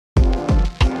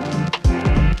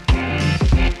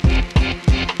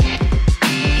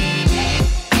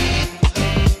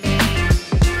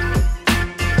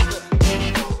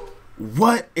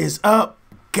What is up,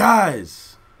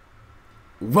 guys?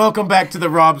 Welcome back to the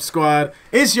Rob Squad.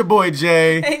 It's your boy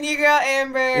Jay. And your girl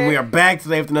Amber. And we are back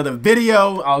today with another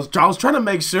video. I was trying to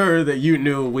make sure that you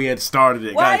knew we had started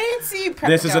it. Well, guys, I didn't see you.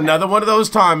 This is another one of those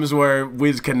times where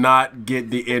we just cannot get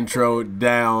the intro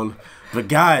down. But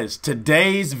guys,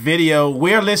 today's video,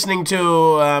 we're listening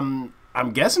to,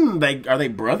 I'm guessing are they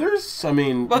brothers? I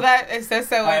mean, well, it says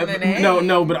so in the name.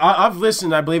 No, but I've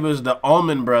listened. I believe it was the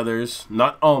Allman Brothers,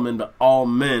 not Allman, but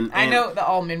Allman. I know the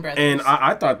Allman Brothers, and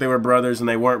I thought they were brothers, and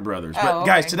they weren't brothers. But okay.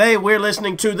 Guys, today we're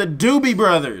listening to the Doobie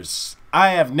Brothers. I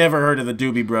have never heard of the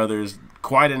Doobie Brothers.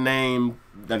 Quite a name.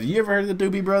 Have you ever heard of the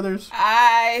Doobie Brothers?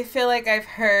 I feel like I've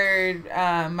heard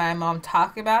my mom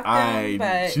talk about them,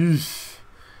 but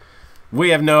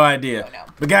we have no idea. Oh, no.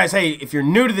 But guys, hey, if you're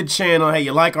new to the channel, hey,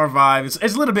 you like our vibe, it's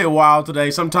a little bit wild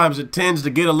today. Sometimes it tends to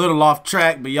get a little off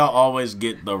track, but y'all always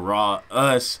get the raw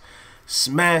us.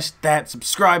 Smash that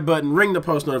subscribe button, ring the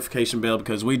post notification bell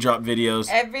because we drop videos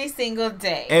every single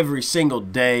day. Every single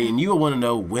day, and you'll want to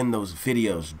know when those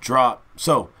videos drop.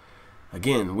 So,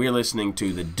 again, we're listening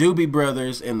to the Doobie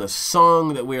Brothers, and the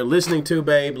song that we're listening to,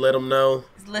 babe, let them know.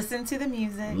 Listen to the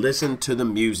music. Listen to the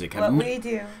music. What we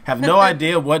do. Have no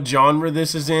idea what genre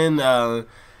this is in. You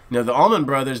know, the Allman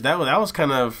Brothers, that was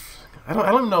kind of, I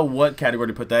don't know what category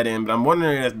to put that in, but I'm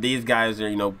wondering if these guys are,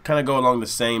 you know, kind of go along the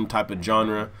same type of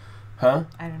genre. Huh?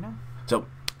 I don't know. So,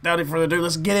 without any further ado,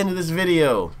 let's get into this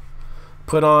video.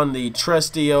 Put on the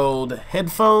trusty old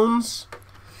headphones.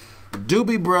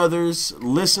 Doobie Brothers,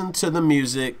 listen to the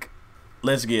music.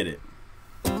 Let's get it.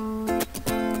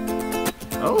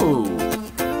 Oh,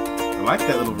 I like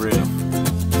that little riff.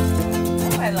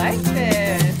 Oh, I like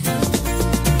this.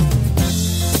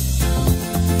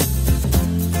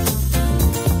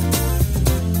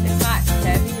 It's not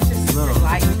heavy, it's just super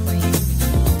light and clean.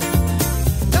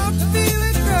 Don't you feel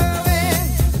it growing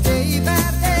day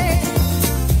by day?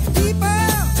 People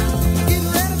getting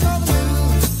ready for the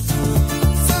move.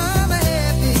 Some are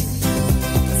happy,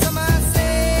 some are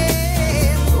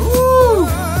sad. Ooh, we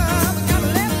gotta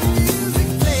let the music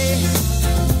play.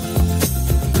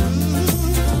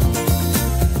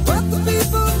 What the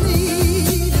people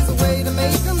need is a way to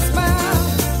make them smile.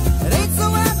 It ain't so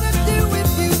hard to do if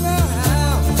you know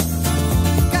how.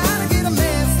 Gotta get a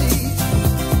message,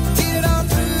 get it all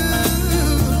through.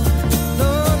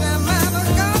 Lord, that mama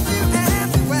got you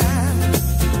happy while.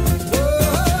 Whoa,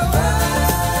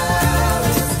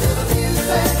 listen to the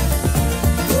music.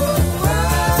 Whoa,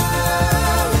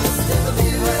 listen to the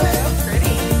music. So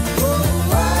pretty.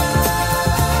 Whoa,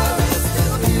 listen to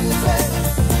the music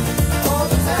all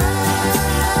the time.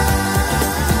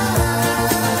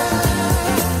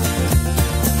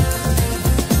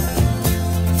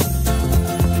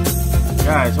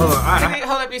 Guys, hold on.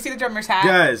 Hold up, you see the drummer's hat?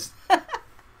 Guys,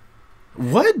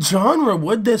 what genre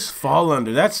would this fall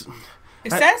under? It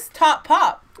says top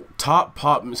pop. Top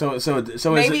pop. So Maybe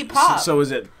is it pop. So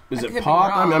is it could be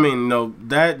pop? I wrong. mean, no,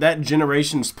 that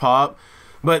generation's pop,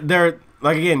 but they're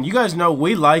like, again, you guys know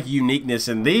we like uniqueness,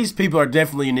 and these people are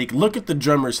definitely unique. Look at the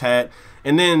drummer's hat,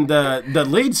 and then the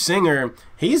lead singer.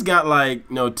 He's got, like,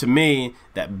 you know, to me,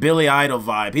 that Billy Idol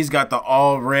vibe. He's got the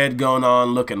all red going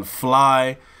on, looking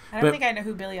fly. I don't think I know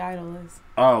who Billy Idol is.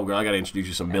 Oh, girl, I gotta introduce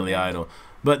you to some Billy Idol.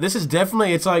 But this is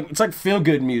definitely, it's like feel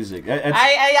good music.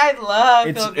 I love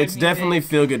feel good It's music. definitely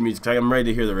feel good music. I'm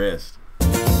ready to hear the rest.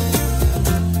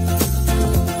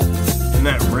 And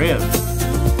that riff.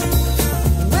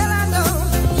 Well, I know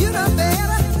you know better.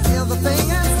 Everything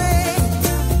I say.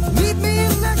 Meet me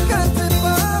in the country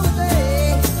for a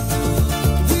day.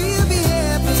 We'll be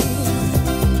happy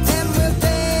and we'll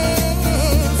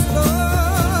dance slow.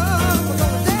 We're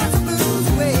gonna dance the blues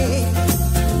away.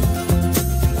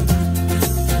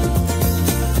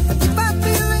 If I'm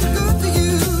feeling good to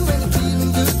you and you're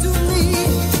feeling good to me,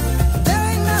 there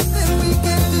ain't nothing we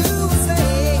can do or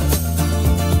say.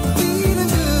 Feeling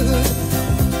good,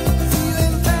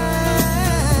 feeling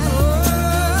fine.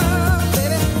 Oh,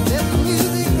 baby, let the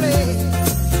music play.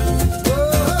 Oh,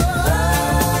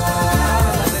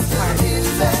 listen to the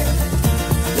music.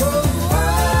 Oh,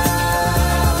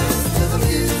 listen to the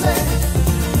music.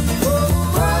 Oh,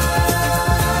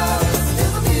 listen to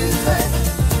the music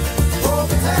all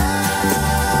the time.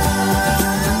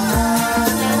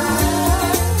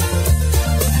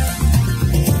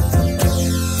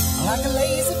 Like a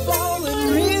lazy flowing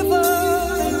river,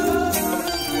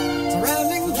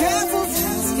 surrounding castles in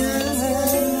the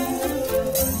sky,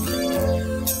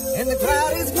 and the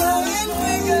crowd is growing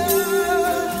bigger,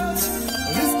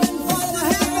 listening for the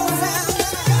happy sound.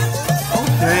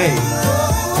 Okay.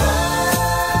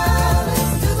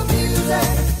 Listen to the music.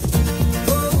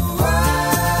 Oh,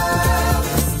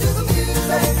 listen to the music.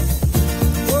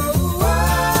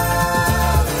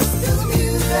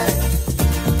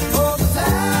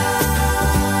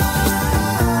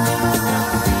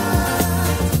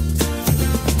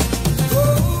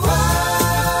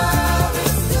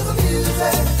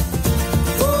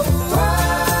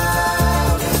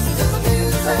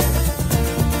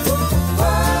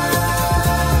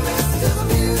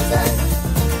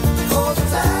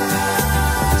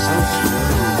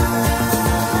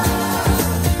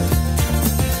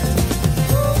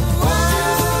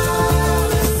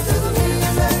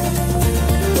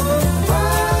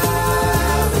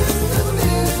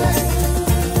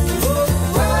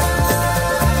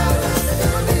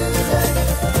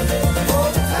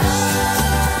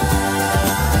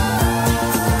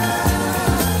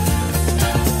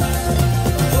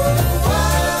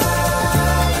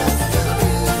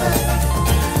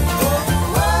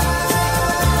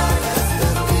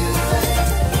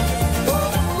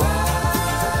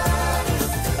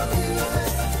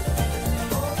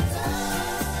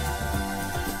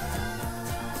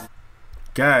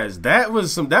 Guys, that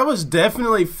was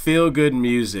definitely feel good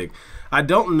music. I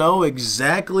don't know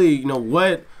exactly,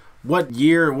 what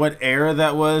year, what era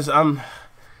that was. I'm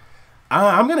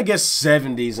gonna guess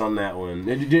 70s on that one.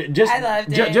 I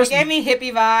loved it. It gave me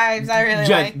hippie vibes. I really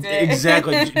liked it.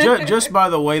 Exactly. just by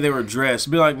the way they were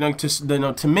dressed, be like,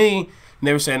 to me,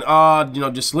 they were saying,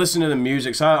 just listen to the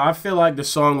music. So I feel like the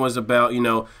song was about,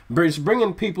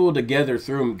 bringing people together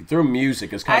through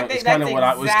music. It's kind of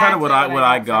what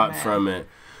I got from it.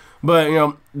 But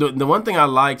the one thing I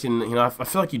liked, and I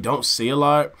feel like you don't see a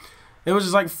lot. It was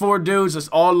just like 4 dudes that's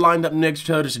all lined up next to each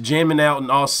other, just jamming out and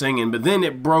all singing. But then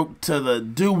it broke to the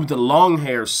dude with the long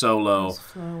hair solo.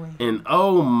 And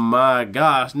oh my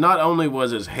gosh, not only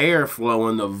was his hair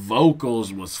flowing, the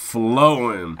vocals was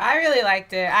flowing. I really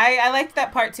liked it. I liked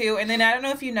that part too. And then I don't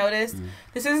know if you noticed,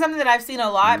 this is something that I've seen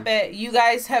a lot, but you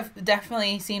guys have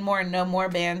definitely seen more and know more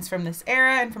bands from this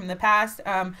era and from the past.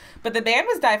 But the band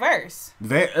was diverse.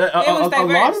 A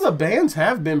lot of the bands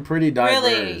have been pretty diverse.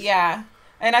 Really, yeah.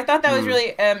 And I thought that was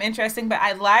really interesting, but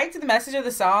I liked the message of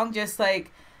the song, just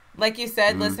like you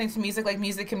said, listening to music, like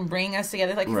music can bring us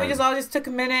together. Like if we just took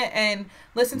a minute and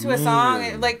listened to a song,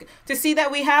 and, like to see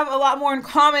that we have a lot more in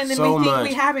common than we think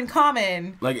we have in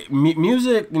common. Like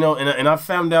music, and I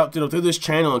found out through this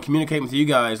channel and communicating with you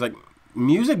guys, like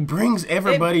music brings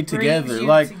everybody together.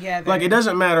 Like it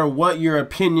doesn't matter what your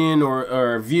opinion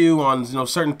or view on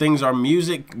certain things are.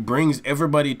 Music brings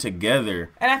everybody together.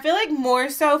 And I feel like more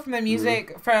so from the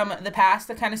music from the past,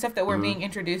 the kind of stuff that we're being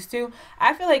introduced to,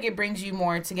 I feel like it brings you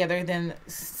more together than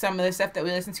some of the stuff that we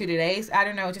listen to today. I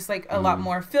don't know, just like a lot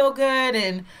more feel good,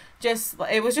 and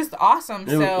it was just awesome.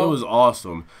 It was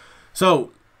awesome.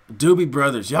 So Doobie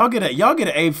Brothers, y'all get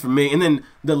an A from me. And then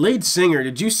the lead singer,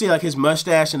 did you see like his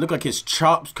mustache and looked like his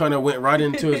chops kind of went right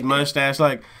into his mustache?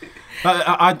 Like,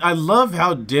 I love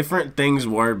how different things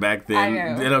were back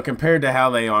then, compared to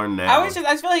how they are now. I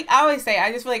just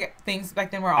feel like things back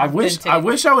then were authentic. I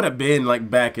wish I would have been like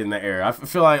back in the era. I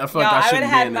feel like I should have been in this era. I would have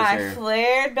had my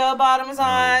flared bell bottoms on.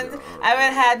 I would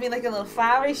have had me like a little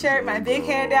flowery shirt, my big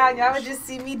hair down. Y'all would just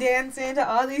see me dancing to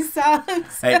all these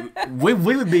songs. Hey, we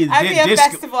would be. I'd be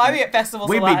at festivals.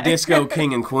 We'd be disco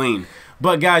king and queen.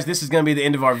 But guys, this is going to be the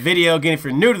end of our video. Again, if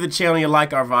you're new to the channel, you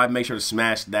like our vibe, make sure to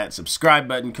smash that subscribe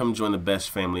button. Come join the best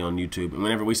family on YouTube. And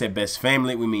whenever we say best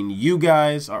family, we mean you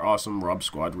guys, our awesome Rob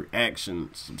Squad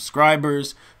reaction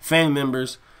subscribers, family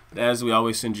members. As we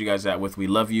always send you guys out with, we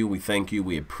love you, we thank you,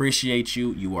 we appreciate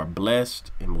you. You are blessed,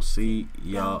 and we'll see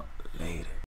y'all later.